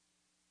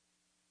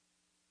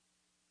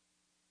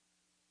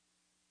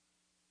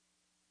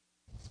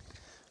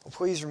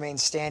Please remain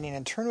standing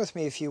and turn with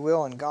me, if you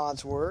will, in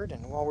God's Word.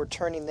 And while we're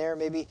turning there,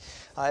 maybe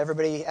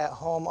everybody at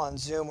home on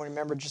Zoom will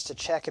remember just to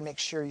check and make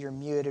sure you're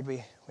muted.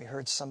 We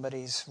heard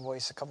somebody's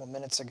voice a couple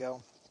minutes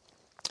ago.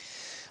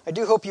 I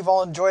do hope you've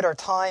all enjoyed our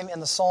time in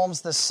the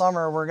Psalms this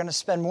summer. We're going to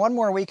spend one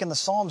more week in the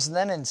Psalms, and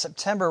then in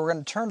September we're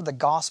going to turn to the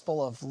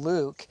Gospel of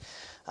Luke.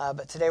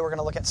 But today we're going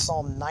to look at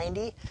Psalm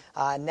 90.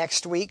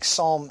 Next week,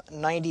 Psalm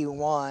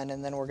 91,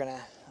 and then we're going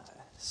to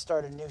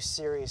start a new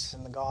series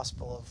in the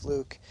Gospel of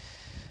Luke.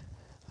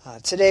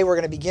 Today we're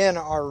going to begin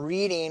our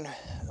reading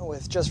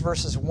with just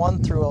verses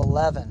 1 through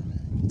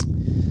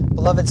 11.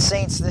 Beloved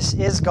saints, this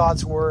is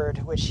God's Word,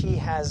 which He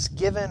has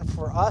given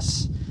for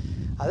us.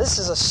 This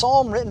is a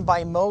psalm written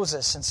by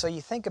Moses, and so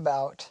you think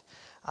about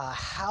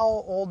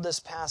how old this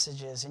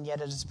passage is, and yet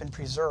it has been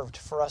preserved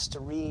for us to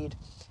read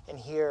and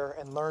hear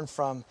and learn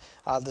from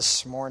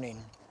this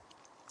morning.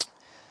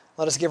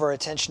 Let us give our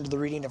attention to the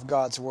reading of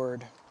God's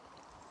Word.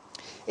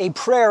 A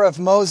prayer of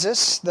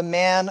Moses, the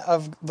man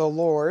of the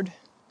Lord.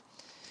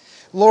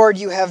 Lord,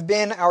 you have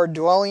been our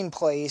dwelling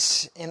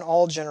place in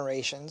all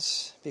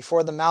generations,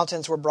 before the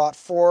mountains were brought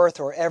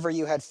forth, or ever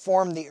you had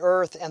formed the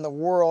earth and the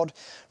world.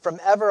 From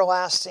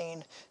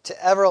everlasting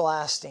to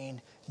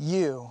everlasting,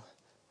 you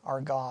are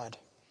God.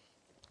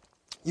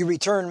 You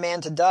return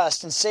man to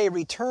dust, and say,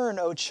 Return,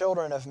 O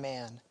children of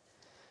man.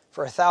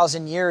 For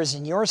 1,000 years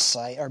in your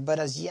sight are but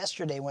as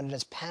yesterday when it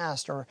is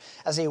past, or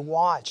as a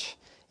watch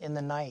in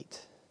the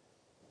night.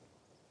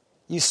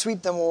 You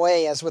sweep them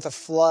away as with a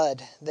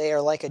flood. They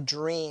are like a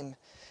dream,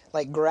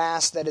 like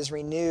grass that is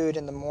renewed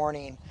in the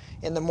morning.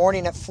 In the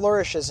morning it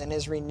flourishes and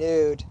is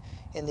renewed.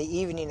 In the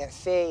evening it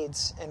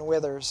fades and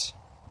withers.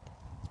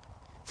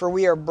 For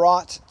we are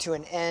brought to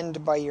an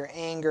end by your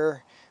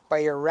anger. By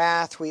your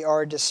wrath we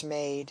are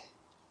dismayed.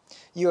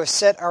 You have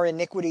set our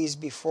iniquities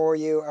before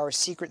you, our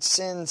secret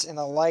sins in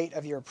the light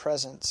of your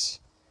presence.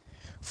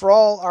 For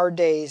all our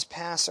days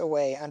pass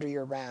away under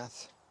your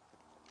wrath.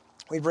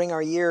 We bring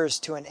our years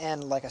to an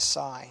end like a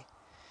sigh.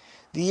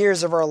 The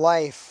years of our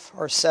life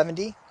are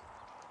 70,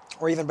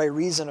 or even by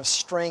reason of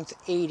strength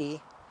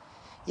 80,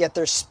 yet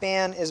their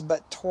span is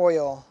but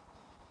toil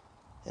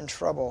and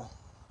trouble.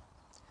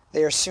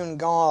 They are soon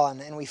gone,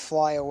 and we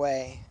fly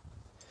away.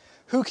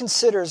 Who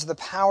considers the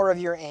power of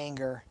your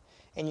anger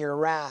and your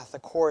wrath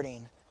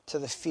according to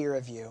the fear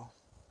of you?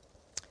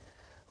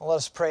 Well, let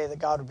us pray that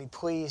God would be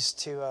pleased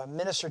to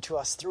minister to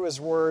us through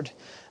His Word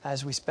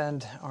as we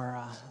spend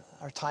our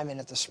time in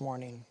it this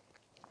morning.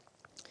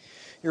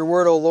 Your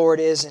Word, O Lord,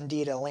 is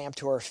indeed a lamp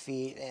to our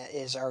feet,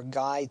 is our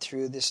guide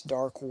through this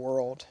dark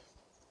world.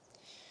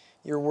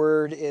 Your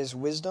Word is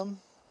wisdom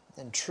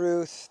and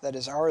truth that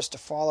is ours to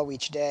follow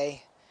each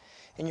day.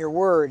 And your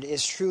Word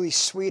is truly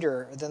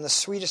sweeter than the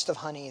sweetest of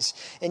honeys,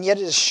 and yet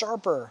it is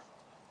sharper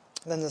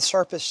than the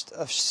sharpest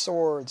of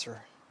swords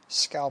or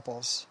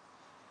scalpels.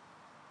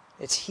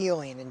 It's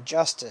healing and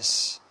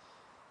justice,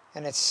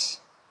 and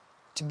it's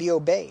to be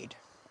obeyed.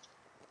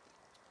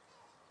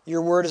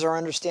 Your Word is our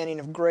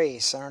understanding of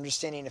grace, our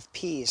understanding of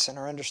peace, and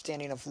our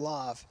understanding of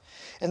love.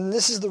 And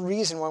this is the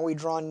reason why we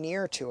draw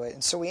near to it.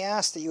 And so we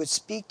ask that you would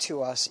speak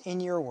to us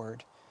in your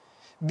Word.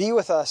 Be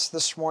with us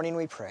this morning,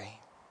 we pray.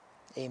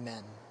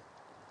 Amen.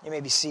 You may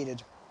be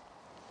seated.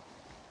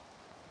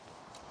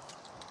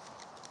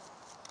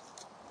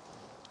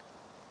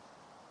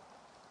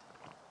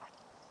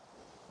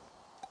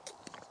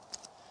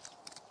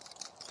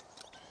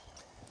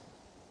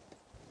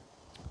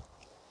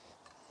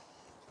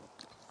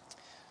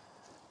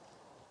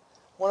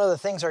 One of the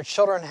things our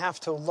children have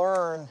to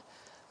learn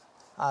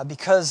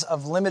because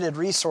of limited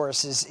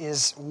resources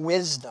is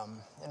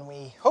wisdom. And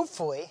we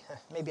hopefully,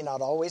 maybe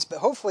not always, but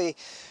hopefully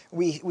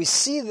we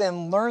see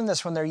them learn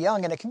this when they're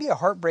young, and it can be a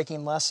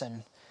heartbreaking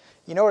lesson.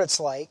 You know what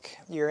it's like.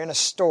 You're in a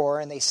store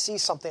and they see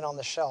something on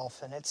the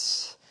shelf, and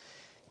it's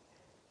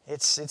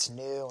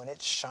new and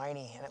it's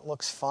shiny and it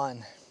looks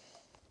fun,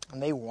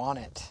 and they want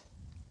it.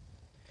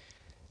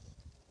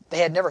 They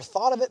had never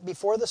thought of it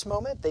before this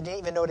moment. They didn't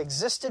even know it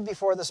existed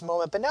before this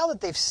moment. But now that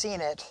they've seen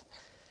it,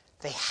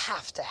 they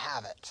have to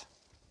have it.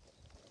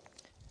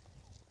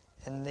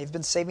 And they've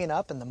been saving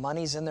up, and the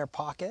money's in their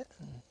pocket.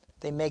 And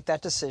they make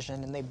that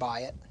decision, and they buy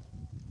it.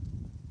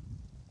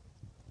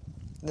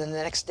 Then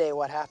the next day,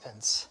 what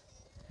happens?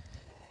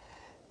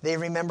 They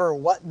remember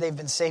what they've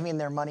been saving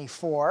their money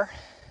for,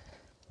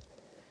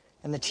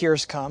 and the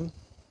tears come.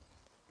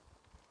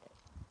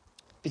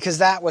 Because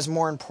that was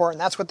more important.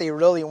 That's what they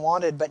really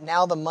wanted, but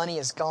now the money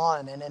is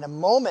gone. And in a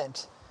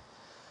moment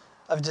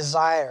of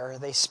desire,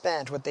 they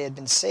spent what they had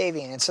been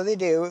saving. And so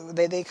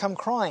they come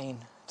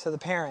crying to the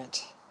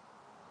parent.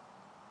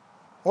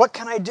 What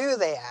can I do,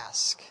 they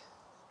ask.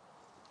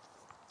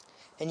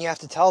 And you have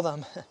to tell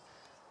them,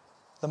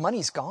 the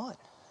money's gone.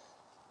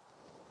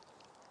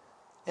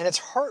 And it's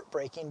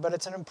heartbreaking, but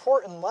it's an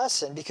important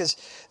lesson, because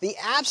the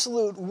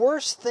absolute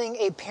worst thing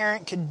a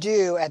parent could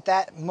do at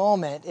that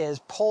moment is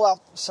pull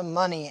out some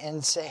money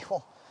and say,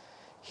 well,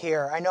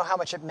 here, I know how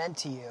much it meant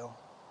to you.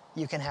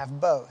 You can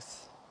have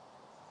both.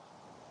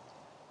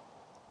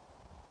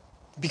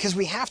 Because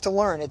we have to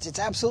learn. It's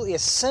absolutely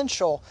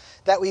essential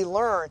that we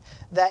learn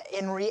that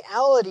in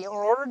reality, in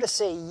order to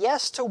say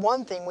yes to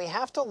one thing, we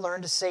have to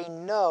learn to say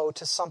no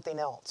to something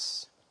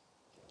else.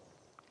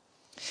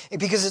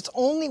 Because it's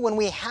only when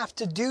we have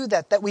to do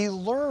that that we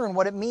learn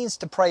what it means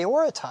to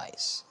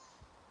prioritize.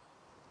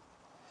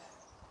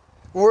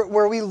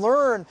 Where we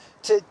learn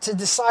to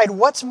decide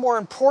what's more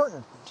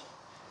important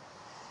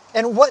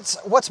and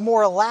what's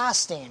more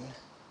lasting,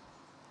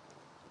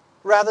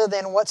 rather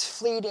than what's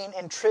fleeting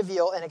and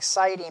trivial and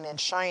exciting and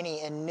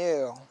shiny and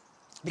new.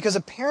 Because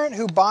a parent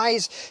who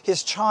buys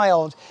his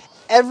child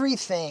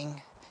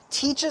everything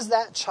teaches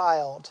that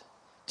child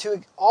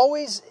to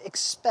always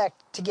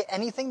expect to get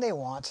anything they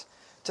want,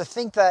 to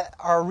think that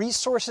our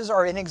resources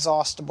are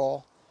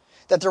inexhaustible,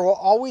 that there will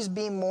always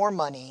be more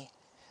money,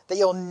 that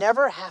you'll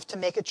never have to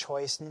make a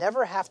choice,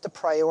 never have to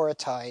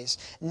prioritize,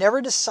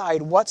 never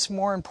decide what's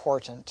more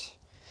important.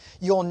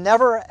 You'll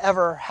never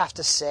ever have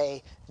to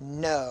say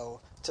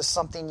no to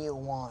something you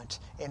want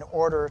in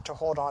order to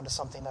hold on to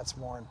something that's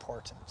more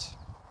important.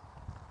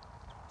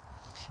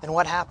 And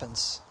what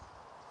happens?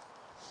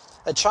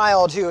 A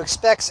child who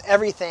expects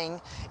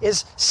everything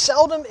is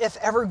seldom, if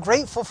ever,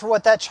 grateful for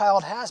what that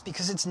child has,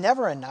 because it's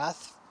never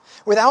enough.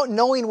 Without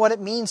knowing what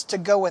it means to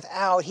go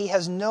without, he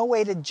has no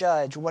way to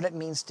judge what it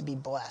means to be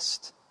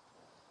blessed,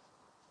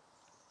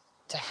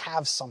 to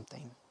have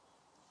something.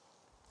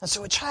 And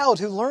so a child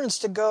who learns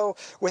to go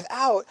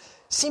without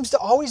seems to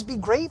always be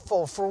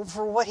grateful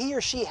for what he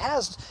or she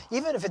has,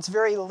 even if it's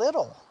very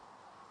little.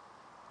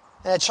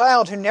 And a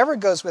child who never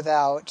goes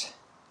without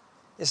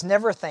is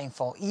never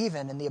thankful,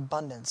 even in the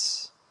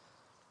abundance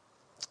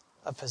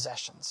of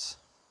possessions.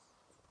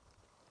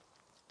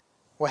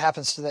 What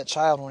happens to that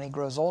child when he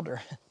grows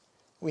older?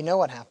 We know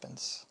what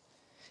happens.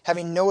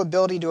 Having no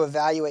ability to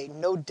evaluate,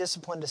 no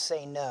discipline to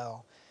say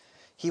no,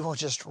 he will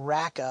just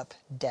rack up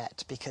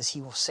debt because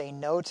he will say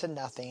no to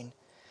nothing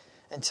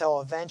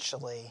until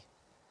eventually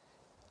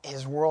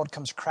his world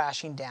comes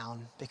crashing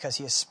down because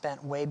he has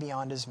spent way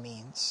beyond his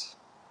means.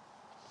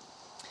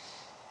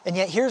 And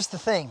yet here's the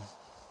thing.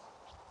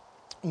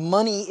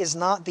 Money is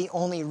not the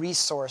only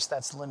resource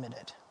that's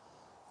limited.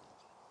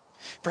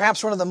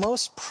 Perhaps one of the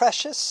most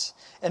precious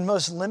and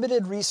most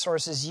limited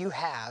resources you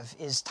have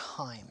is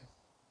time.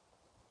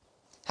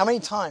 How many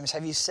times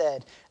have you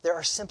said, there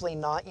are simply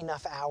not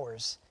enough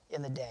hours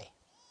in the day?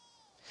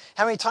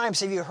 How many times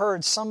have you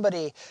heard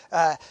somebody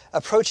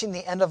approaching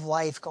the end of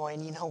life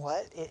going, you know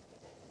what, it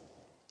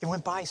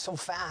went by so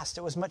fast,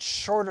 it was much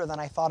shorter than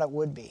I thought it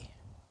would be.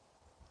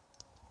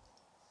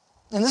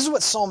 And this is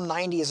what Psalm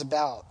 90 is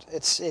about.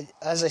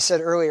 As I said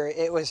earlier,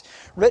 it was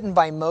written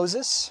by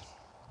Moses.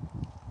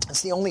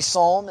 It's the only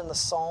psalm in the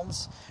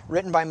Psalms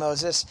written by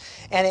Moses.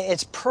 And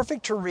it's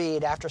perfect to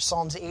read after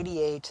Psalms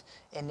 88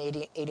 and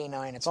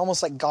 89. It's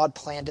almost like God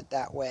planned it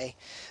that way.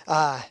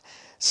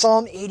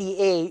 Psalm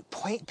 88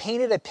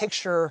 painted a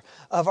picture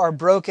of our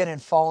broken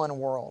and fallen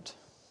world.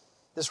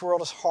 This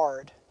world is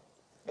hard.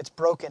 It's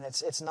broken.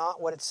 It's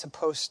not what it's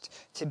supposed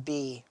to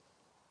be.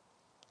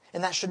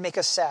 And that should make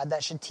us sad.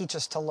 That should teach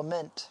us to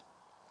lament.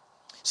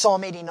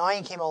 Psalm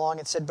 89 came along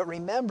and said, but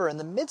remember, in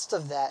the midst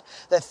of that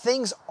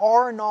things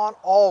are not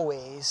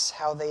always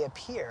how they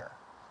appear.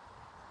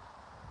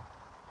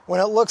 When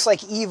it looks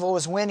like evil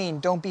is winning,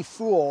 don't be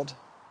fooled.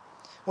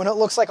 When it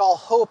looks like all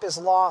hope is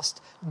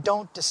lost,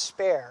 don't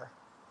despair.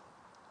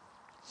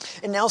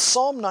 And now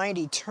Psalm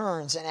 90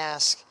 turns and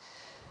asks,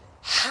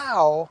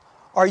 how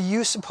are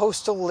you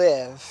supposed to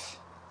live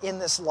in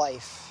this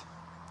life?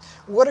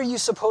 What are you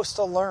supposed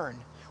to learn?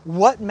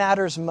 What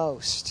matters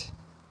most?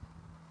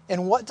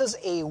 And what does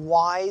a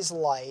wise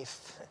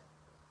life,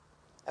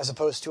 as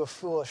opposed to a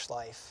foolish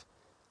life,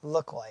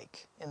 look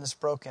like in this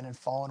broken and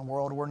fallen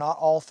world where not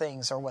all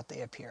things are what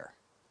they appear?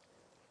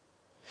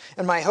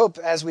 And my hope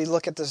as we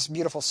look at this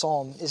beautiful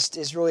psalm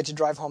is really to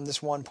drive home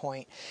this one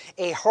point.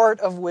 A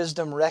heart of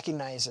wisdom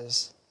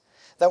recognizes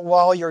that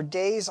while your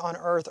days on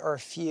earth are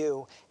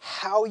few,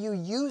 how you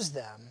use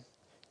them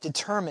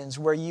determines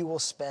where you will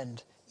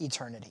spend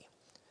eternity.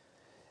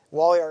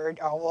 While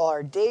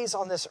our days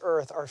on this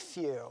earth are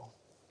few,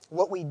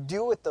 what we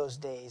do with those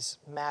days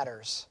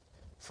matters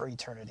for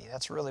eternity.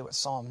 That's really what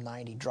Psalm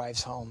 90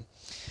 drives home.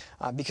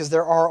 Because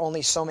there are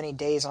only so many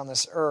days on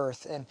this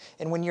earth.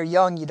 And when you're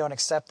young, you don't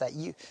accept that.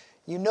 You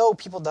know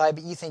people die,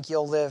 but you think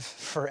you'll live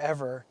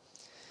forever.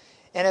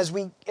 And as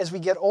we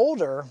get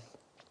older,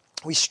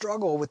 we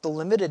struggle with the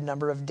limited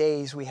number of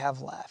days we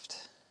have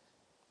left.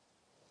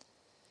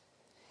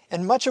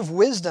 And much of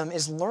wisdom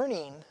is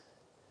learning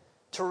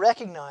to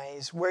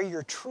recognize where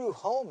your true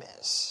home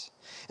is.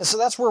 And so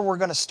that's where we're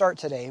going to start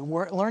today.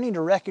 We're learning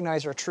to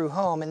recognize our true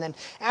home. And then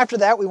after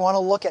that, we want to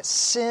look at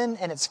sin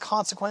and its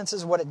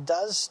consequences, what it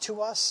does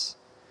to us,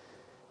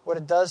 what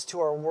it does to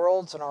our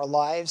worlds and our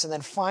lives. And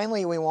then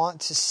finally, we want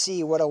to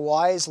see what a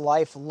wise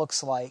life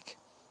looks like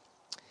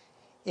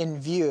in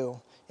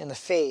view, in the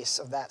face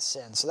of that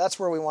sin. So that's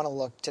where we want to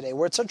look today.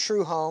 What's our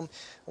true home?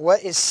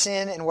 What is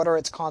sin and what are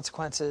its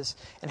consequences?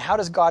 And how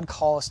does God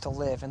call us to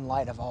live in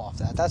light of all of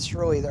that? That's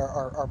really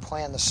our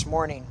plan this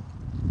morning.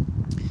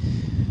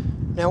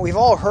 Now, we've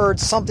all heard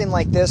something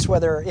like this,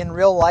 whether in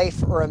real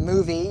life or a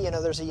movie.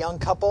 There's a young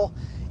couple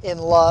in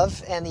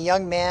love, and the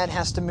young man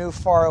has to move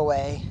far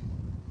away.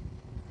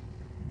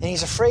 And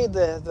he's afraid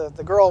the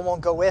girl won't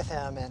go with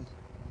him, and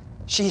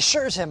she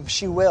assures him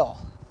she will.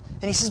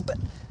 And he says,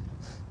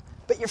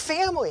 but your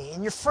family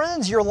and your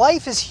friends, your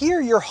life is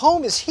here, your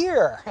home is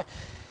here.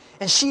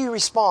 And she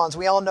responds,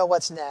 we all know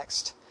what's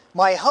next.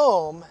 My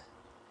home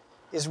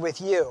is with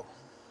you.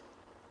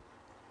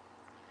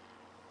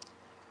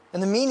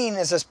 And the meaning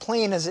is as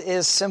plain as it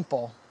is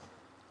simple.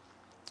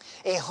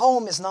 A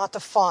home is not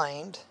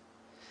defined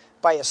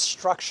by a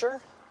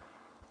structure,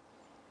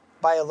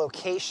 by a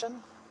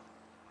location.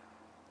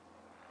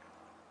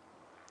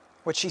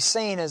 What she's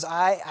saying is,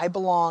 I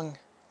belong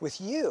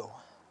with you.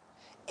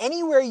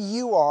 Anywhere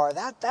you are,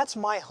 that's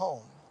my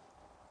home.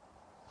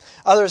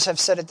 Others have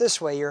said it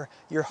this way,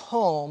 your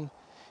home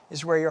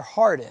is where your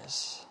heart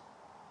is.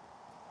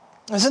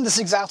 Isn't this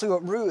exactly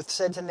what Ruth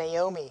said to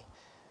Naomi?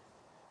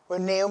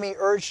 When Naomi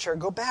urged her,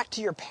 go back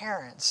to your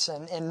parents.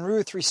 And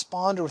Ruth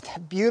responded with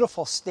that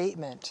beautiful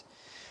statement,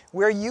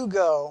 where you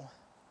go,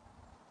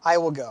 I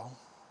will go.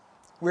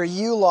 Where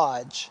you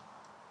lodge,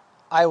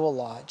 I will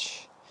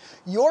lodge.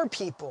 Your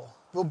people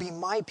will be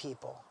my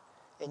people,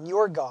 and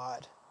your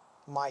God,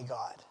 my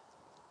God.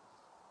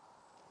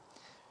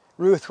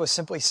 Ruth was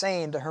simply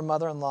saying to her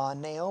mother-in-law,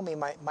 Naomi,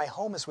 my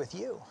home is with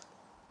you.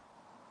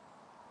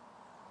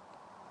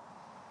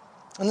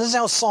 And this is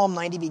how Psalm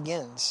 90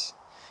 begins.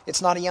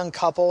 It's not a young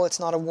couple. It's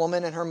not a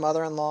woman and her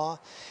mother-in-law.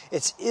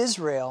 It's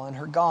Israel and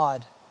her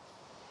God.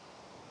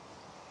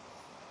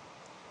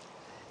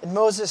 And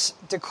Moses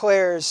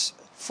declares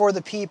for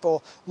the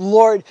people,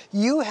 Lord,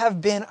 you have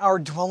been our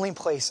dwelling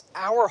place,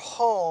 our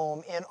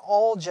home in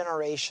all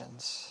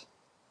generations.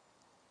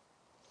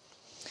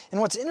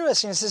 And what's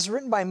interesting is this is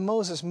written by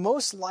Moses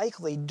most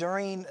likely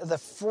during the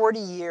 40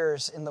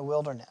 years in the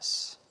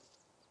wilderness.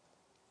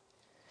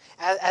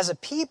 As a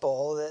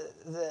people,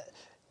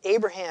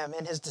 Abraham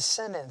and his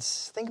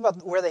descendants, think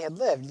about where they had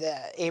lived.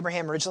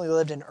 Abraham originally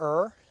lived in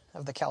Ur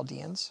of the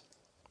Chaldeans.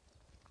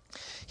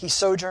 He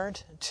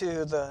sojourned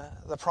to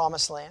the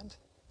Promised Land,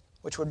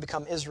 which would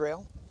become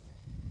Israel.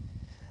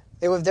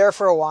 They lived there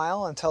for a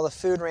while until the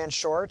food ran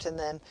short, and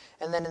then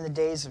in the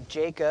days of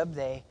Jacob,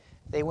 they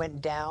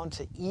went down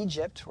to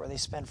Egypt, where they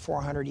spent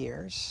 400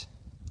 years,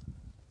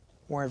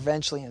 were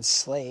eventually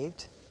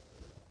enslaved.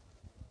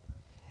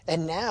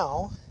 And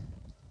now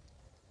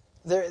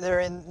they're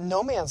in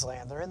no man's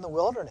land. They're in the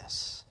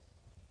wilderness.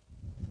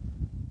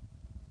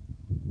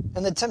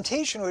 And the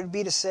temptation would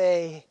be to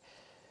say,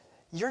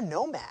 you're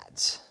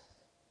nomads.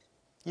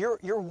 You're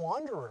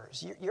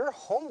wanderers. You're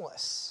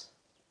homeless.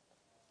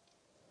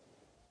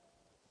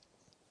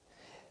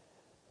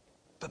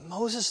 But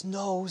Moses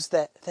knows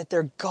that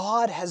their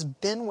God has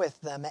been with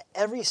them at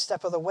every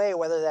step of the way,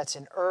 whether that's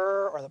in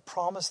Ur or the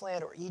Promised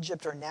Land or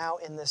Egypt or now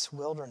in this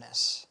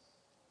wilderness.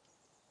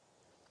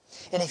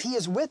 And if he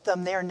is with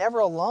them, they are never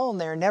alone.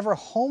 They are never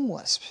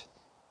homeless.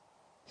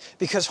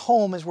 Because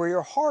home is where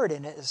your heart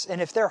is. And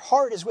if their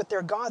heart is with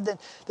their God,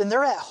 then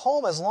they're at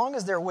home as long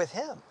as they're with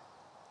him.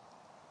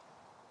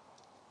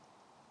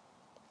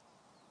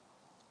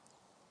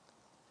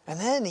 And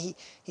then he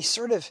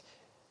sort of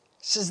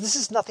says this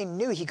is nothing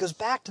new. He goes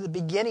back to the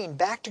beginning,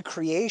 back to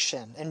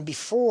creation and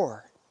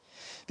before.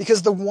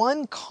 Because the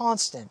one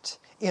constant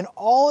in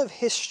all of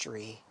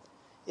history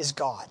is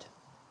God.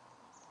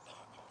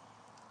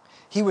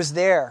 He was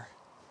there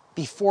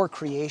before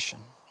creation,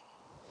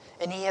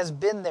 and he has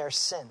been there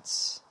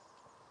since.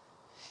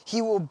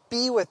 He will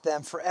be with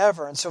them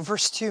forever. And so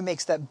verse 2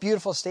 makes that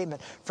beautiful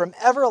statement, from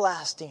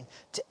everlasting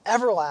to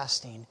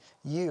everlasting,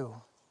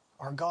 you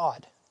are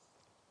God.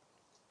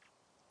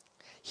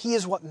 He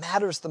is what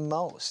matters the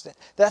most.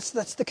 That's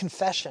the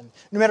confession.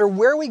 No matter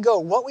where we go,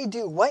 what we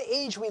do, what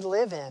age we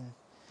live in,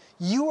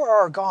 you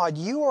are our God,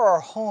 you are our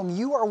home,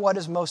 you are what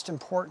is most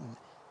important.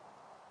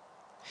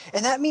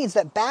 And that means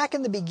that back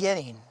in the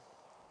beginning,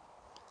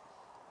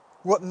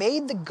 what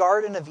made the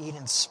Garden of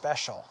Eden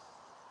special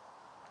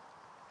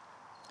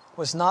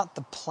was not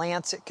the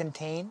plants it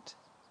contained,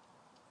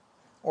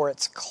 or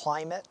its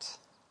climate,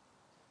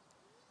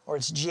 or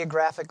its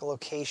geographic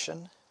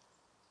location.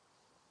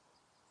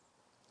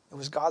 It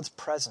was God's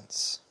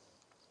presence.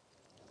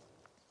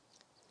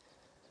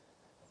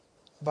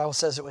 The Bible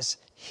says it was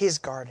his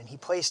garden. He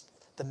placed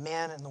the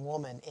man and the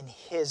woman in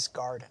his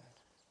garden.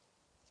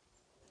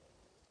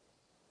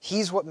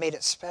 He's what made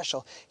it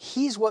special.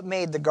 He's what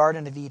made the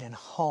Garden of Eden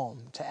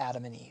home to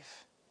Adam and Eve.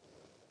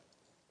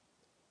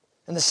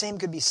 And the same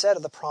could be said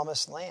of the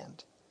Promised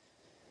Land.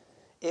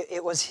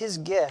 It was his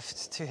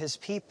gift to his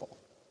people.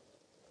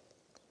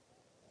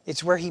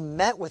 It's where he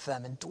met with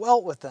them and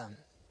dwelt with them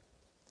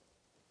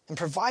and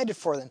provided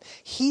for them.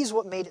 He's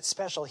what made it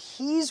special.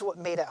 He's what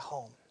made it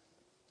home.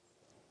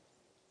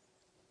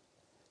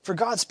 For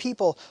God's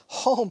people,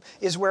 home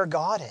is where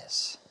God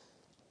is.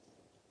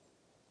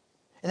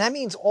 And that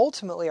means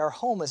ultimately our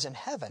home is in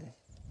heaven.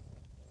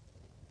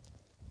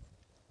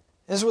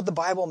 This is what the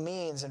Bible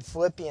means in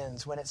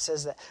Philippians when it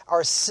says that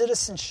our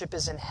citizenship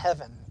is in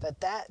heaven,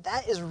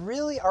 that is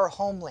really our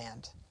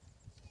homeland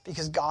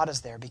because God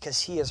is there,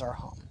 because He is our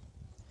home.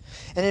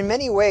 And in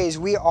many ways,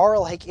 we are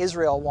like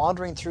Israel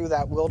wandering through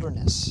that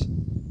wilderness.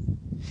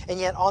 And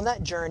yet on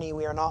that journey,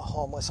 we are not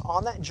homeless.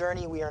 On that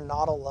journey, we are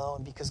not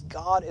alone because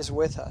God is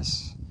with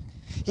us.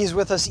 He's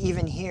with us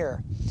even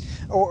here.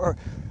 Or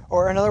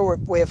another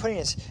way of putting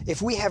it is,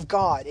 if we have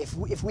God,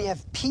 if we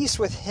have peace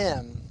with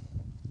Him,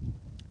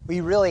 we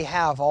really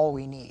have all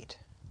we need.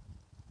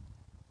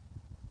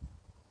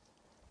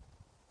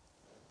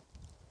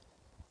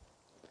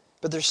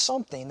 But there's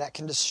something that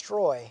can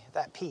destroy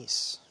that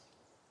peace.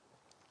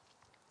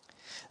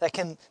 That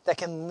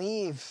can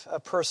leave a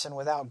person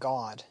without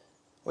God,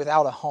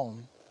 without a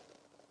home.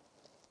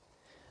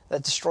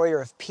 That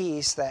destroyer of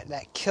peace,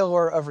 that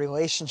killer of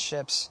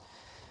relationships,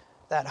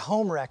 that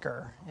home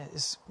wrecker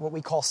is what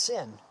we call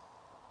sin.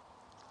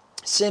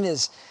 Sin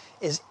is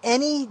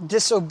any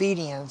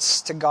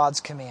disobedience to God's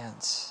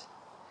commands.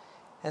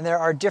 And there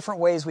are different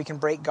ways we can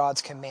break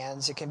God's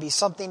commands. It can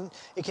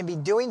be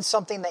doing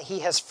something that He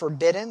has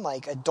forbidden,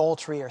 like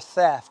adultery or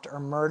theft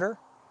or murder.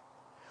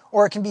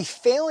 Or it can be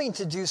failing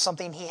to do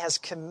something He has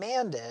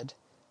commanded,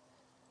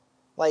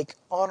 like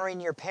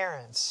honoring your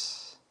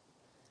parents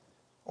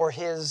or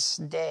His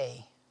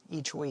day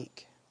each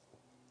week.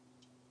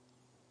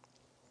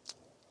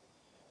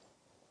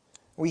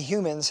 We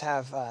humans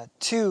have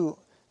two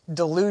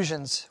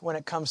delusions when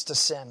it comes to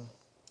sin.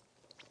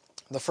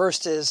 The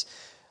first is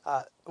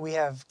we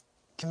have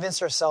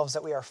convinced ourselves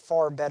that we are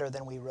far better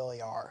than we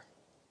really are.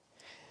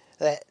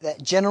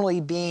 That generally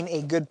being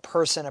a good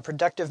person, a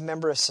productive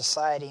member of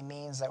society,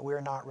 means that we're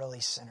not really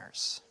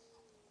sinners.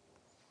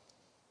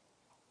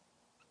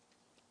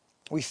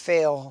 We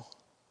fail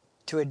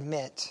to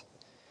admit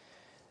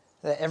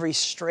that every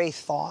stray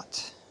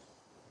thought,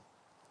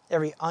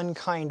 every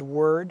unkind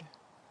word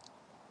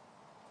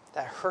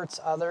that hurts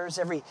others,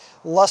 every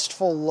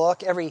lustful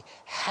look, every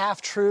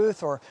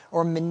half-truth or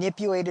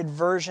manipulated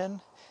version,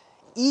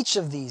 each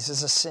of these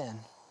is a sin.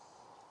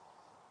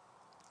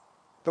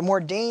 But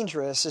more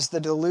dangerous is the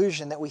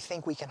delusion that we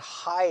think we can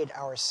hide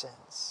our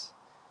sins.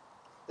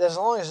 That as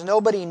long as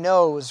nobody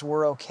knows,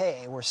 we're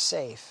okay, we're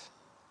safe.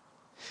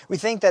 We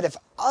think that if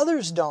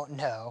others don't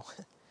know,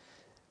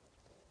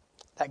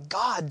 that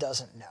God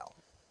doesn't know.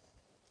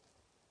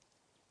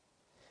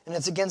 And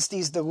it's against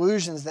these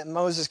delusions that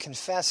Moses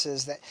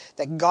confesses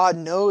that God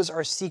knows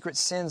our secret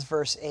sins,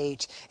 verse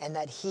 8, and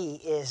that He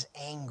is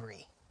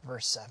angry,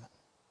 verse 7.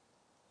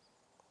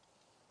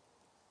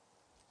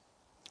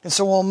 And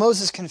so while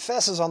Moses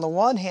confesses on the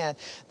one hand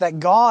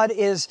that God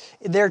is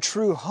their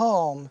true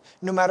home,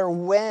 no matter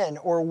when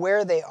or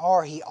where they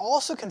are, he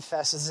also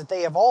confesses that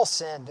they have all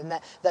sinned and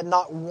that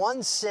not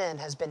one sin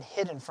has been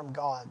hidden from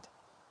God.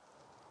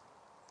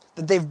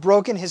 That they've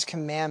broken His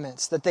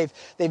commandments, that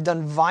they've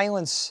done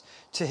violence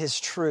to His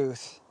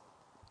truth,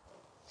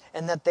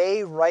 and that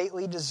they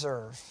rightly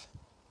deserve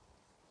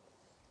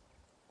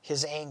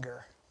His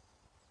anger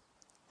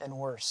and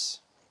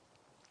worse.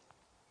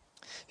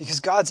 Because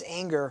God's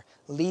anger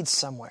leads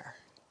somewhere.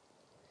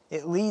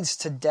 It leads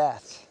to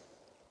death.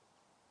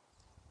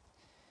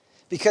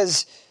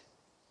 Because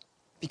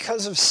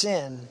of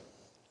sin,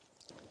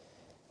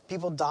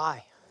 people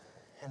die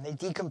and they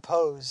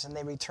decompose and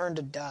they return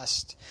to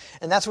dust.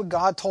 And that's what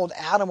God told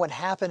Adam would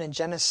happen in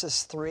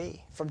Genesis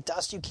 3. From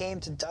dust you came,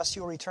 to dust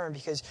you will return,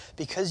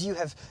 because you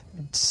have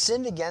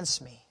sinned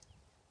against me.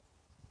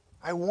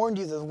 I warned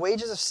you that the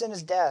wages of sin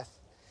is death,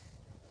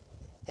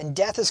 and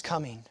death is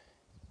coming.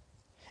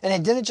 And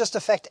it didn't just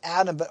affect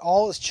Adam, but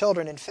all his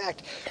children. In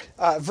fact,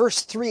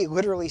 verse 3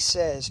 literally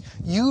says,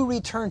 "You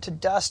return to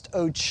dust,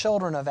 O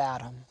children of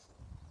Adam."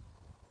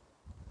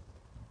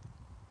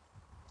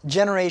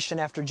 Generation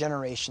after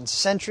generation,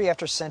 century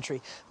after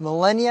century,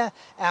 millennia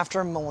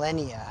after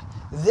millennia.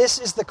 This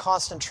is the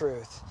constant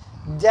truth.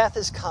 Death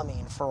is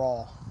coming for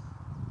all.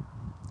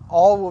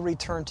 All will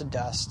return to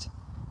dust.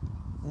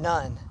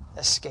 None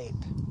escape.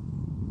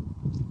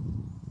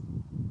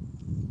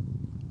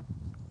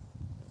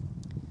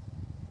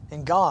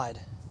 And God,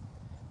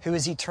 who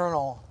is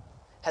eternal,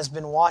 has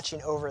been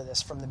watching over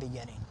this from the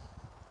beginning.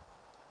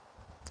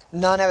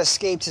 None have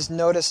escaped His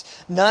notice.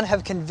 None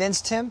have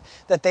convinced Him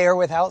that they are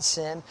without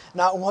sin.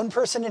 Not one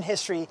person in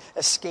history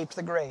escaped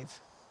the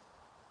grave.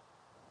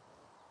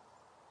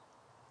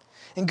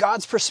 And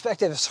God's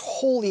perspective is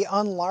wholly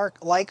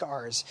unlike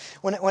ours.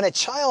 When a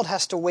child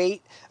has to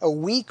wait a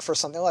week for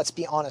something, let's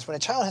be honest, when a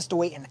child has to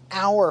wait an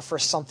hour for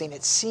something,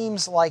 it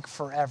seems like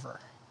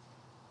forever.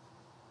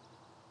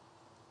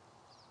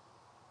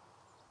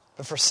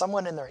 But for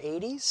someone in their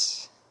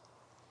 80s,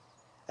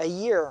 a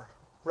year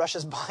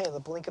rushes by in the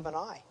blink of an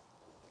eye.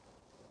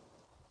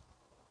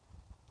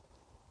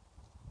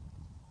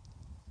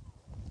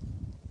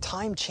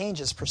 Time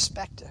changes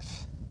perspective.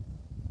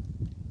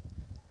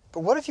 But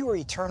what if you were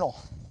eternal?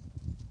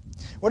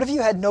 What if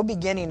you had no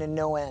beginning and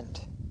no end?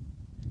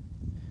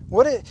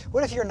 What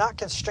if you're not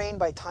constrained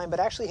by time, but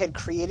actually had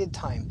created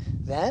time?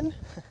 Then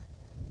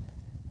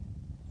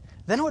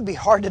then it would be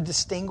hard to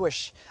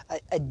distinguish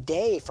a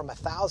day from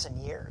 1,000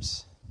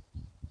 years.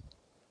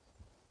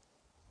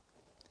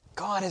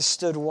 God has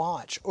stood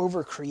watch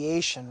over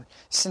creation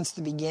since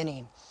the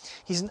beginning.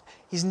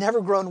 He's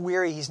never grown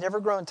weary. He's never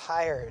grown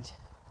tired.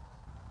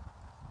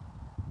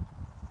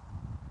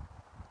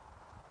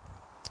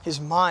 His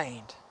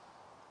mind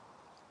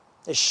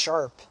is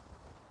sharp.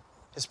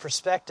 His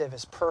perspective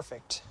is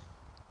perfect.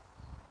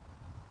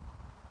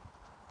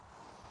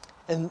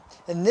 And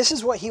this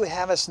is what he would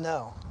have us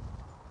know.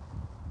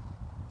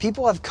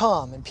 People have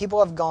come and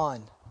people have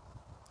gone.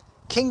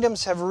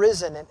 Kingdoms have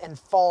risen and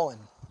fallen.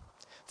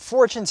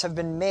 Fortunes have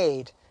been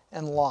made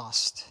and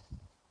lost.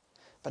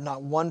 But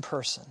not one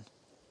person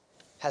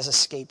has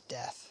escaped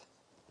death.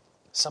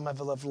 Some have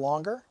lived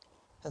longer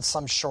and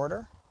some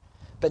shorter,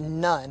 but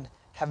none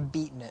have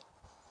beaten it.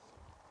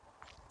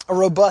 A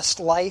robust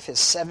life is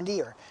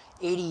 70 or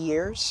 80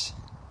 years.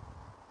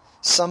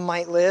 Some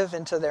might live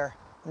into their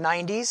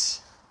 90s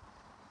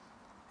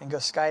and go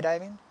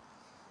skydiving.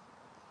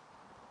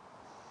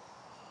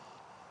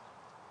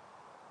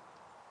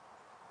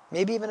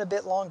 Maybe even a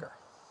bit longer.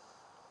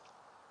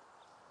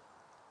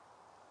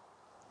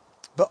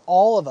 But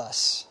all of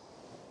us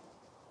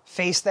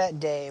face that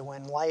day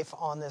when life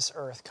on this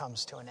earth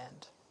comes to an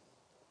end.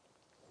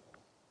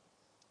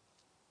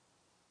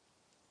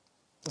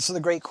 And so the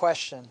great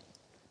question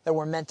that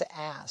we're meant to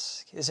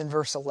ask is in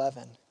verse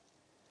 11.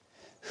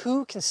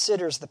 Who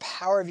considers the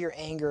power of your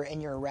anger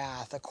and your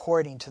wrath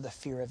according to the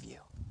fear of you?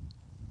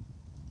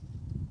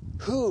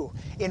 Who,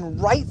 in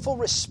rightful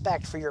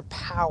respect for your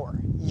power,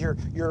 your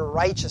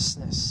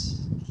righteousness,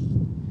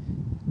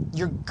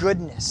 your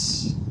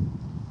goodness,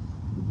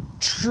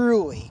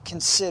 truly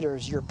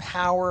considers your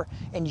power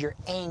and your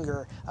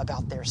anger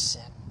about their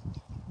sin?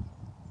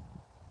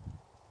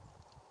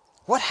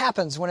 What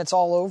happens when it's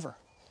all over?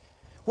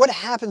 What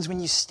happens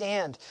when you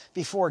stand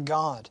before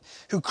God,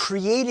 who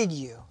created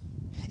you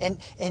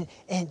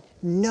and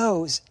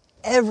knows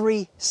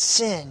every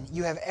sin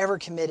you have ever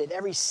committed,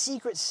 every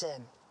secret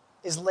sin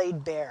is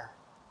laid bare?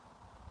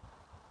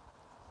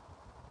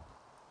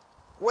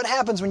 What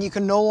happens when you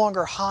can no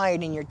longer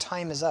hide and your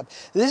time is up?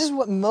 This is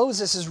what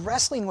Moses is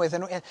wrestling with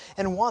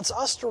and wants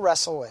us to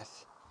wrestle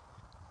with.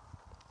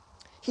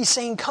 He's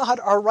saying,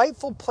 God, our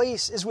rightful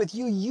place is with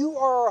you. You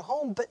are our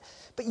home,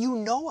 but you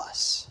know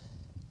us.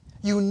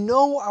 You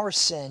know our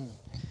sin.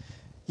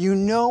 You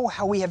know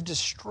how we have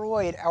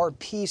destroyed our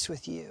peace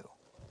with you.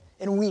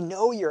 And we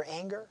know your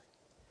anger.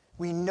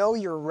 We know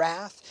your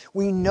wrath.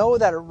 We know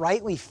that it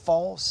rightly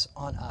falls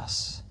on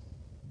us.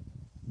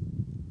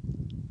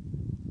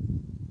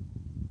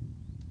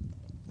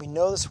 We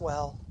know this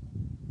well,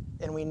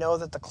 and we know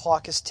that the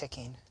clock is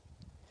ticking,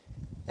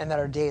 and that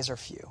our days are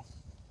few.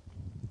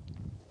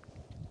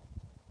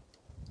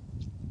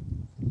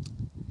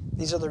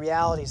 These are the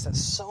realities that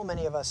so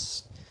many of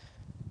us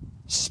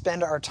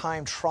spend our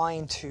time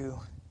trying to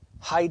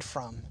hide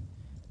from,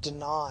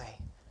 deny,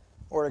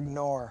 or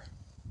ignore.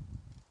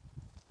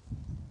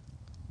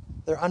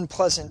 They're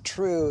unpleasant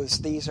truths.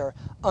 These are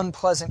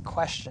unpleasant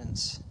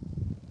questions.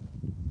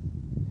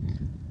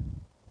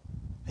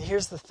 But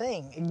here's the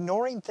thing.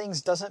 Ignoring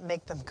things doesn't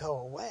make them go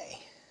away.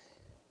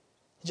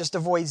 It just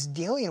avoids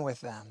dealing with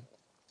them.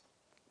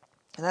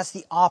 And that's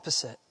the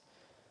opposite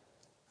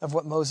of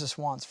what Moses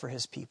wants for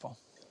his people.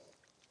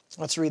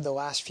 Let's read the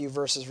last few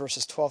verses,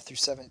 verses 12 through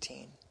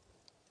 17.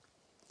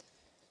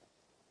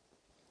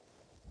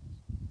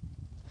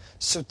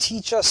 So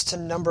teach us to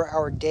number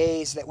our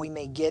days that we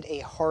may get a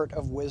heart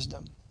of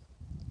wisdom.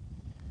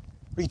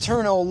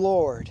 Return, O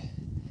Lord.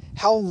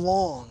 How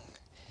long?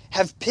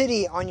 Have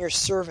pity on your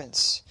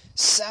servants.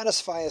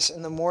 Satisfy us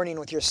in the morning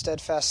with your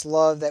steadfast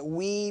love, that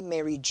we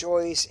may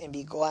rejoice and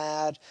be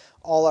glad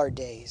all our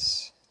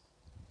days.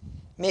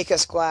 Make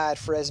us glad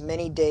for as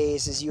many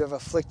days as you have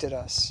afflicted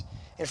us,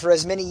 and for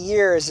as many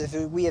years as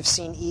we have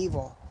seen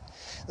evil.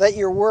 Let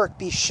your work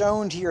be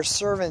shown to your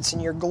servants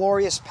and your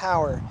glorious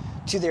power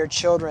to their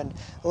children.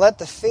 Let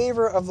the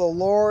favor of the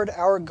Lord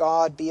our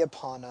God be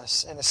upon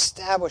us, and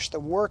establish the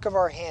work of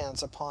our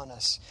hands upon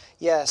us.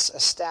 Yes,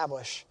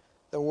 establish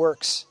the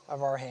works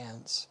of our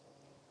hands.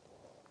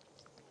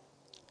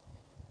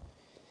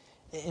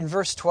 In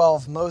verse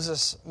 12,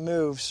 Moses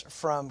moves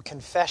from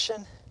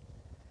confession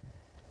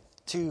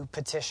to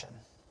petition.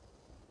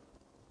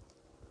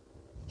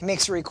 He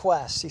makes a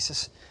request. He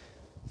says,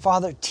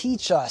 Father,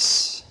 teach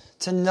us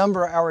to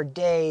number our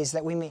days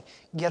that we may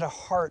get a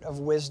heart of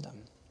wisdom.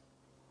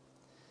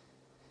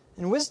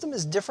 And wisdom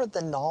is different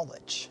than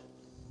knowledge.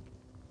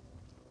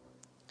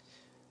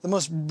 The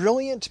most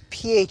brilliant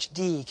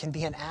PhD can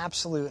be an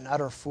absolute and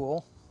utter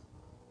fool.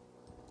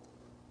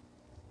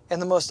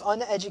 And the most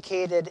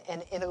uneducated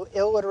and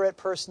illiterate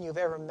person you've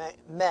ever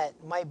met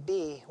might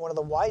be one of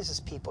the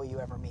wisest people you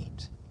ever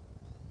meet.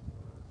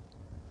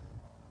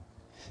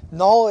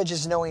 Knowledge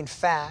is knowing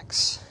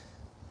facts.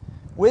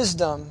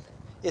 Wisdom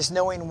is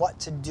knowing what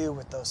to do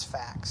with those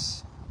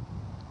facts.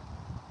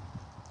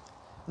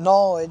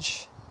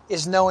 Knowledge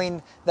is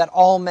knowing that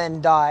all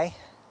men die.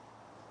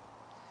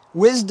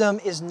 Wisdom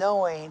is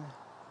knowing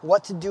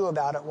what to do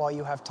about it while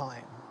you have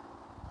time.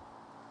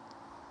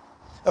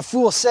 A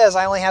fool says,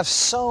 I only have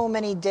so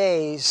many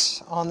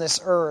days on this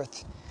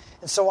earth,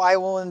 and so I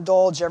will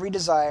indulge every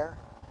desire,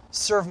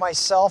 serve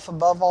myself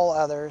above all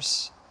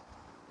others,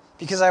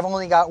 because I've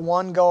only got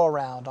one go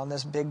around on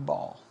this big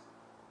ball.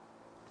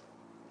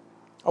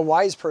 A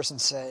wise person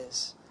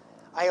says,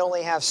 I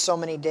only have so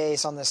many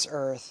days on this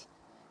earth,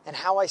 and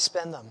how I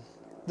spend them,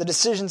 the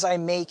decisions I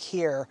make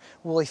here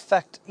will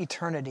affect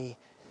eternity,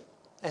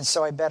 and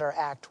so I better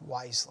act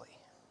wisely.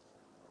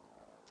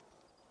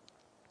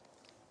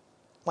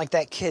 Like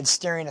that kid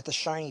staring at the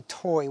shiny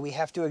toy, we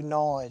have to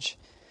acknowledge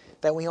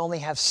that we only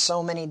have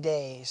so many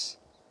days,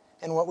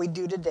 and what we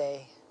do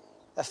today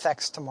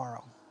affects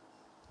tomorrow.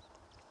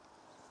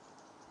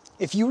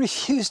 If you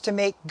refuse to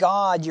make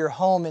God your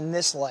home in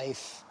this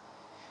life,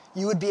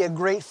 you would be a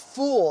great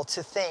fool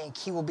to think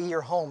He will be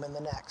your home in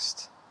the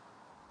next.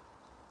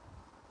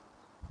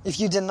 If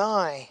you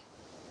deny,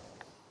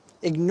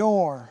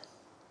 ignore,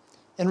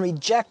 and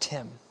reject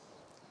Him,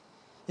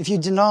 if you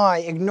deny,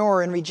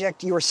 ignore, and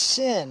reject your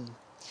sin,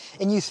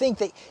 and you think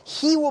that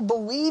He will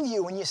believe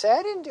you when you say,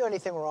 I didn't do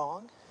anything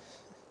wrong.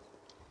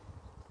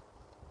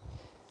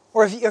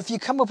 Or if you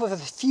come up with a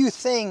few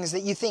things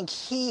that you think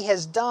He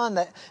has done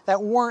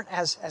that weren't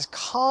as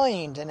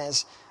kind and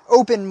as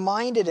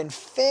open-minded and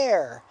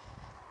fair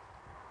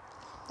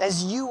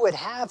as you would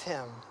have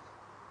Him,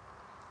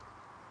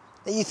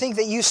 that you think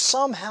that you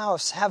somehow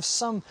have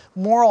some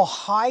moral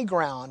high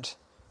ground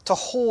to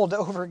hold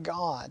over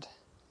God,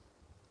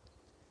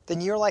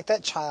 then you're like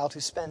that child who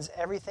spends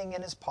everything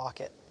in his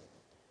pocket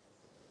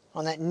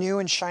on that new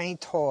and shiny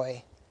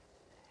toy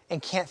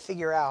and can't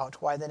figure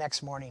out why the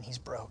next morning he's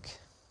broke.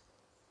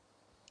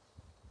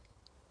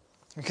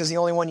 Because the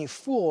only one you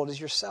fooled is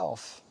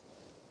yourself.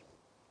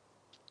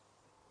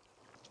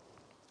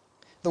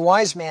 The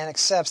wise man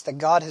accepts that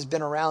God has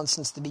been around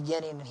since the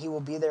beginning and He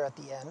will be there at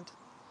the end.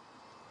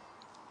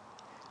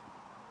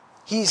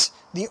 He's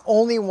the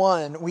only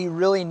one we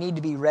really need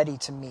to be ready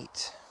to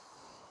meet.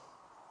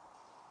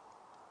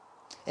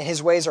 And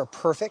His ways are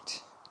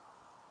perfect.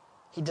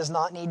 He does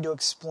not need to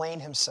explain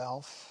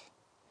Himself.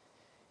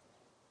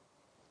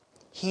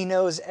 He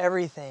knows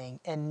everything,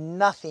 and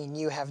nothing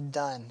you have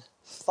done,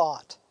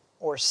 thought,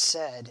 or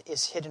said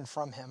is hidden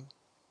from Him.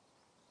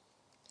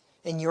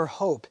 And your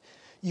hope,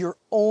 your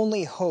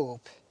only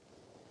hope,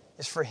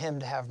 is for Him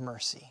to have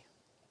mercy.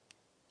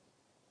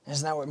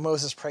 Isn't that what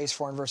Moses prays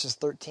for in verses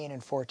 13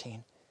 and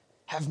 14?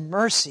 Have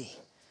mercy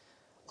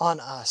on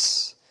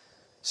us,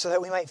 so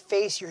that we might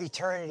face your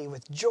eternity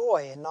with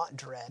joy and not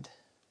dread.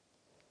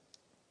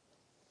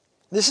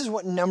 This is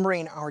what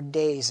numbering our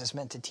days is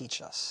meant to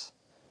teach us.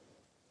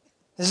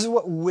 This is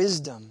what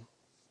wisdom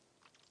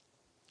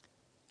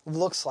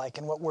looks like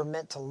and what we're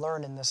meant to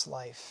learn in this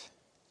life.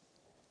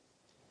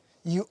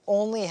 You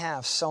only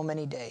have so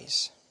many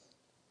days,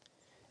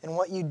 and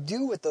what you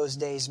do with those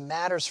days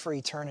matters for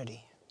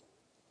eternity.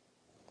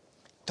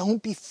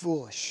 Don't be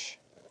foolish.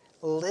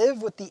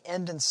 Live with the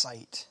end in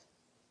sight.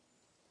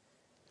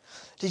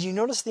 Did you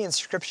notice the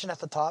inscription at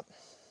the top?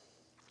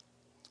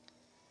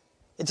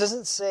 It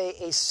doesn't say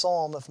a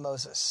psalm of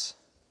Moses,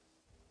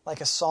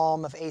 like a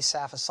psalm of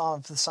Asaph, a psalm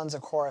of the sons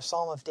of Korah, a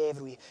psalm of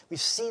David.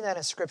 We've seen that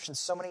inscription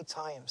so many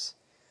times.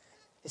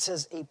 It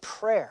says a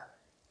prayer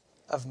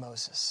of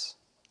Moses.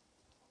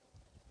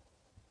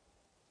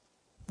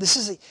 This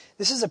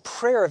is a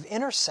prayer of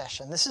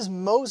intercession. This is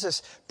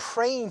Moses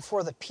praying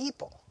for the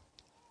people.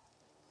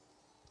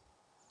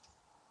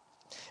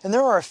 And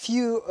there are a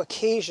few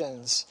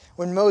occasions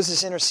when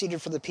Moses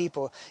interceded for the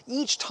people.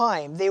 Each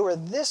time they were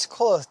this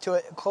close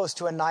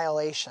to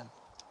annihilation,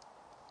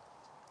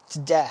 to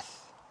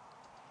death.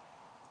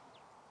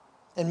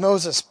 And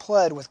Moses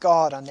pled with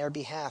God on their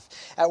behalf.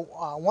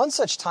 One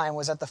such time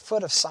was at the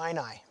foot of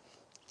Sinai.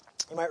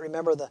 You might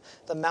remember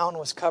the mountain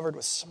was covered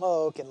with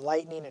smoke and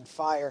lightning and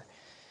fire.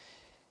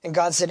 And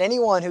God said,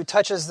 anyone who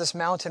touches this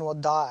mountain will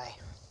die.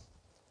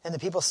 And the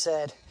people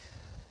said,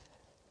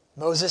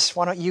 Moses,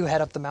 why don't you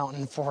head up the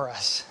mountain for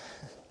us?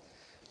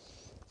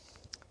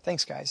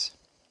 Thanks, guys.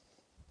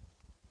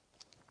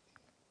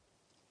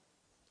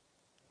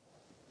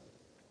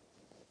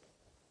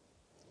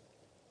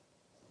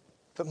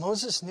 But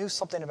Moses knew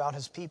something about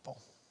his people.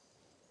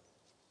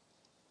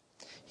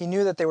 He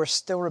knew that they were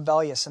still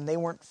rebellious and they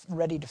weren't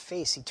ready to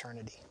face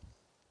eternity.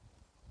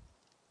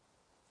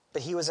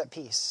 But he was at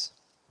peace.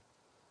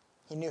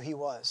 He knew he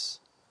was.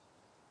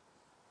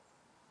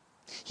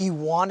 He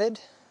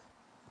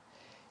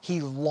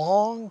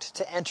longed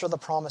to enter the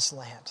promised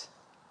land.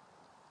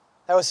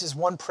 That was his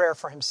one prayer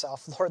for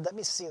himself. Lord, let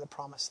me see the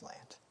promised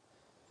land.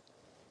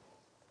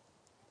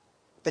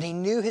 But he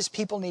knew his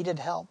people needed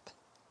help.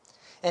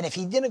 And if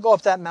he didn't go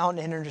up that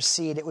mountain and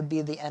intercede, it would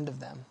be the end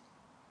of them.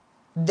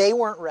 They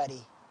weren't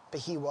ready, but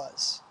he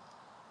was.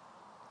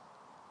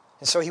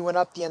 And so he went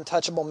up the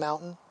untouchable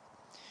mountain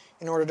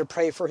in order to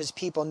pray for his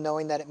people,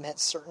 knowing that it meant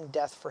certain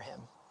death for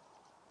him.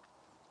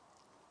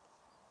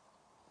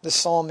 The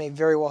psalm may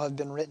very well have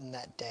been written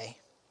that day.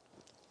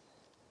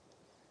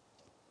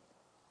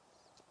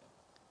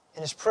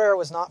 And his prayer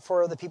was not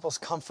for the people's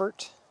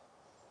comfort.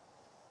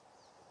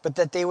 but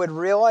that they would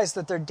realize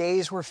that their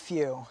days were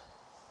few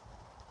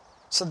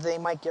so that they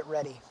might get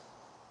ready.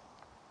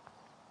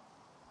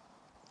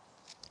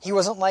 He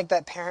wasn't like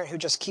that parent who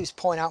just keeps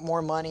pulling out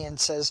more money and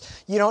says,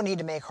 you don't need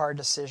to make hard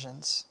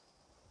decisions.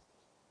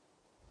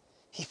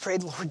 He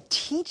prayed, Lord,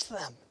 teach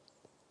them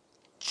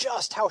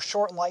just how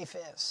short life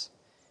is.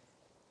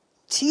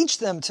 Teach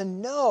them to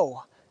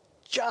know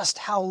just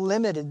how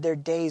limited their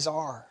days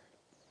are,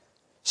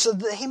 so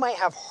that he might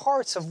have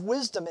hearts of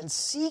wisdom and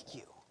seek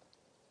you.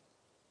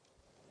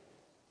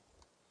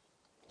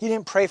 He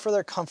didn't pray for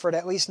their comfort,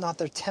 at least not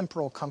their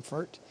temporal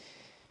comfort,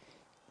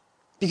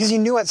 because he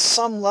knew at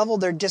some level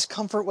their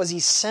discomfort was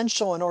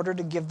essential in order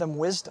to give them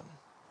wisdom.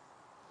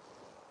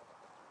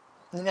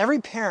 And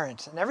every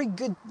parent and every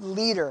good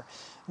leader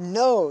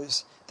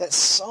knows that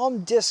some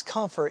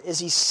discomfort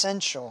is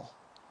essential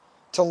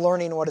to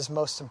learning what is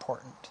most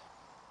important.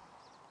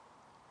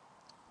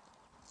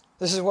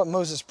 This is what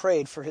Moses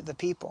prayed for the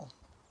people.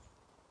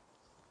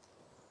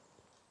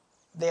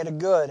 They had a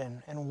good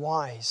and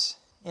wise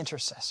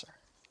intercessor.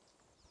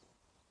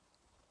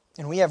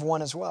 And we have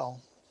one as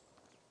well.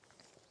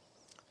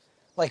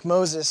 Like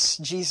Moses,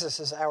 Jesus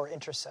is our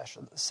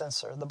intercessor.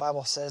 The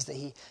Bible says that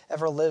he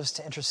ever lives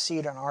to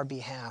intercede on our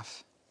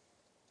behalf.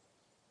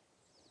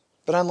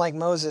 But unlike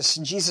Moses,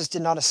 Jesus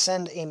did not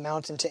ascend a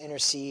mountain to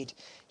intercede.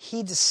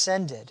 He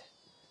descended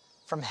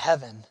from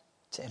heaven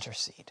to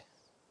intercede.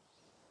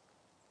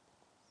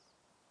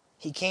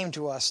 He came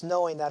to us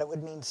knowing that it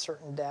would mean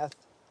certain death.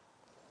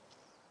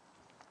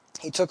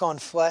 He took on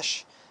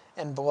flesh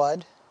and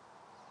blood.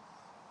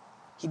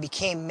 He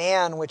became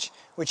man, which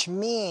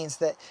means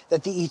that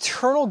the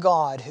eternal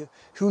God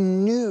who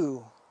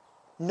knew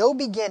no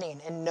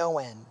beginning and no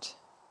end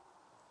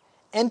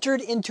entered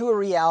into a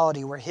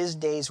reality where his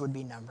days would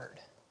be numbered.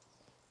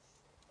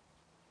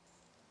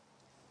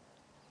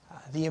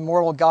 The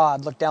immortal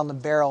God looked down the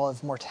barrel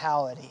of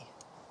mortality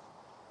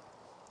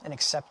and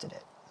accepted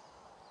it.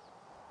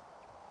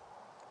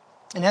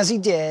 And as he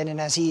did, and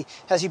as he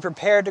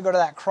prepared to go to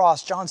that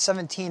cross, John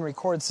 17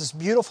 records this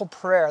beautiful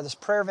prayer, this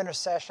prayer of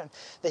intercession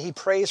that he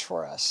prays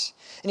for us.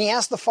 And he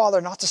asked the Father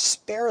not to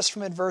spare us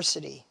from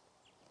adversity,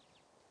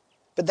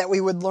 but that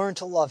we would learn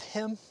to love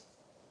him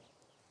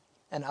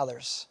and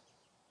others.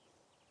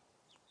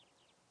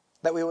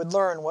 That we would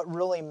learn what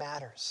really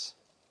matters.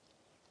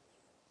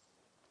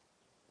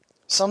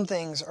 Some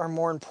things are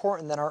more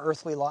important than our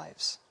earthly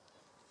lives.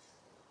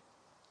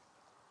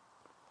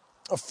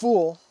 A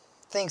fool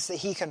thinks that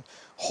he can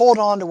hold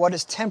on to what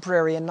is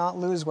temporary and not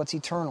lose what's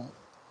eternal.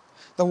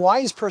 The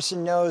wise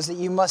person knows that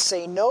you must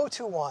say no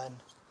to one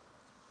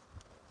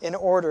in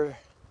order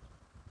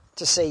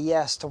to say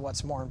yes to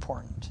what's more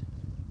important.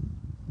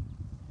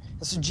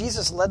 And so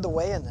Jesus led the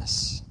way in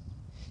this.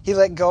 He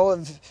let go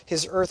of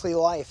his earthly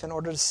life in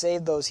order to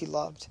save those he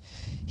loved.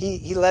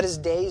 He let his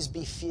days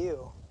be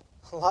few,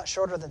 a lot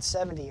shorter than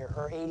 70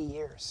 or 80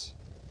 years.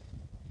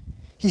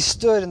 He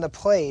stood in the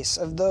place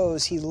of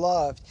those he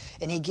loved,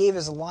 and he gave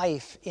his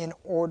life in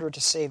order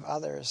to save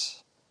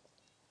others.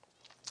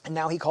 And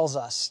now he calls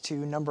us to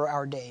number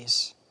our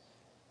days,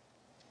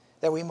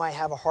 that we might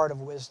have a heart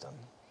of wisdom,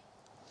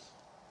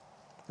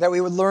 that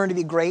we would learn to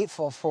be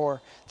grateful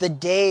for the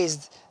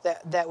days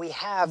that we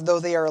have,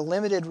 though they are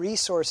limited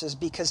resources,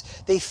 because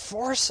they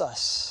force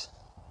us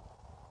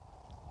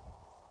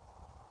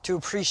to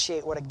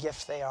appreciate what a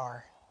gift they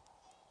are.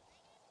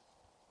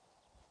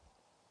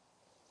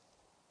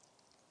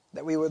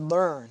 That we would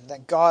learn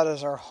that God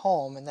is our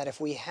home, and that if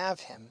we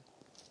have him,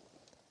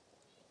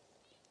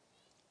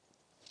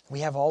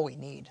 we have all we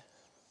need.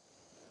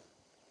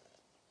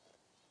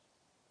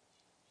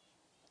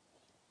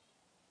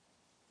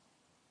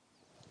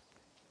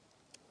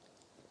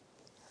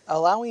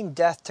 Allowing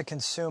death to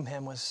consume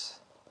him was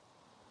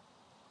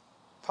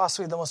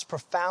possibly the most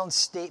profound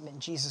statement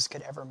Jesus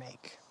could ever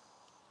make.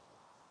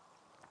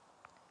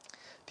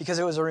 Because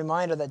it was a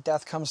reminder that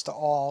death comes to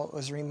all. It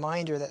was a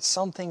reminder that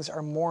some things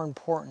are more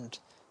important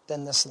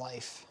than this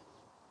life.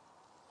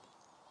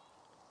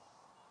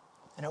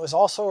 And it was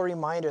also a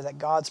reminder that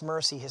God's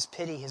mercy, his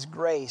pity, his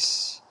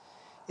grace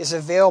is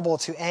available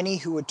to any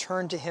who would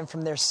turn to him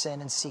from their sin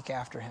and seek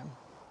after him.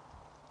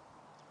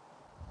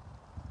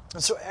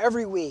 And so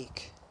every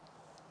week,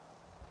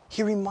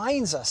 he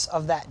reminds us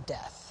of that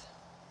death.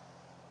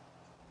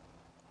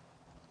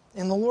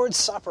 In the Lord's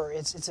Supper,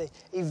 it's a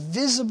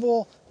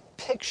visible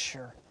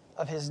picture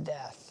of his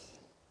death.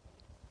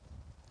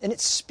 And it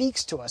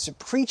speaks to us. It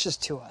preaches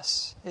to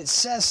us. It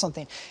says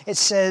something. It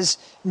says,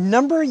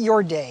 number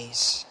your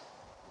days,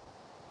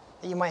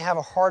 that you might have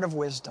a heart of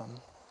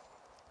wisdom,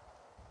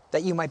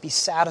 that you might be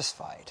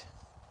satisfied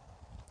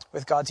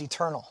with God's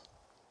eternal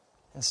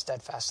and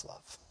steadfast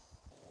love.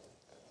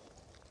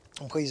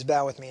 And please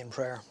bow with me in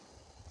prayer.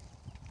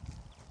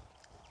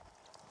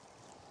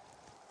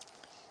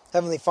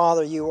 Heavenly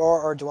Father, you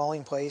are our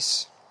dwelling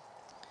place.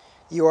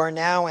 You are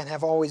now and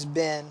have always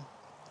been,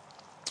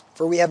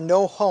 for we have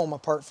no home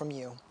apart from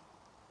you.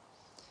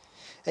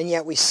 And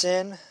yet we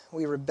sin,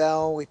 we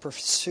rebel, we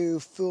pursue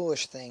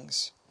foolish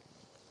things.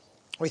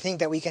 We think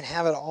that we can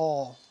have it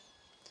all.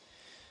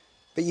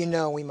 but you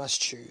know we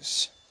must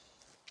choose.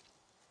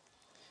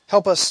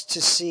 Help us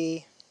to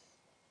see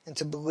and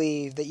to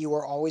believe that you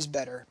are always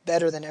better,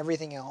 better than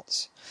everything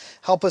else.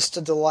 Help us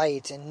to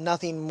delight in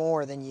nothing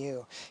more than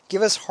you.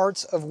 Give us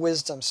hearts of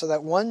wisdom so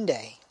that one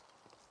day,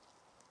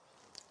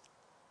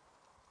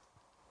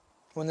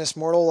 when this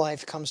mortal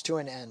life comes to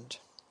an end,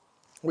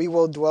 we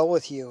will dwell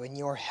with you in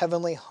your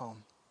heavenly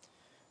home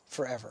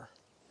forever.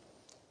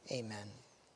 Amen.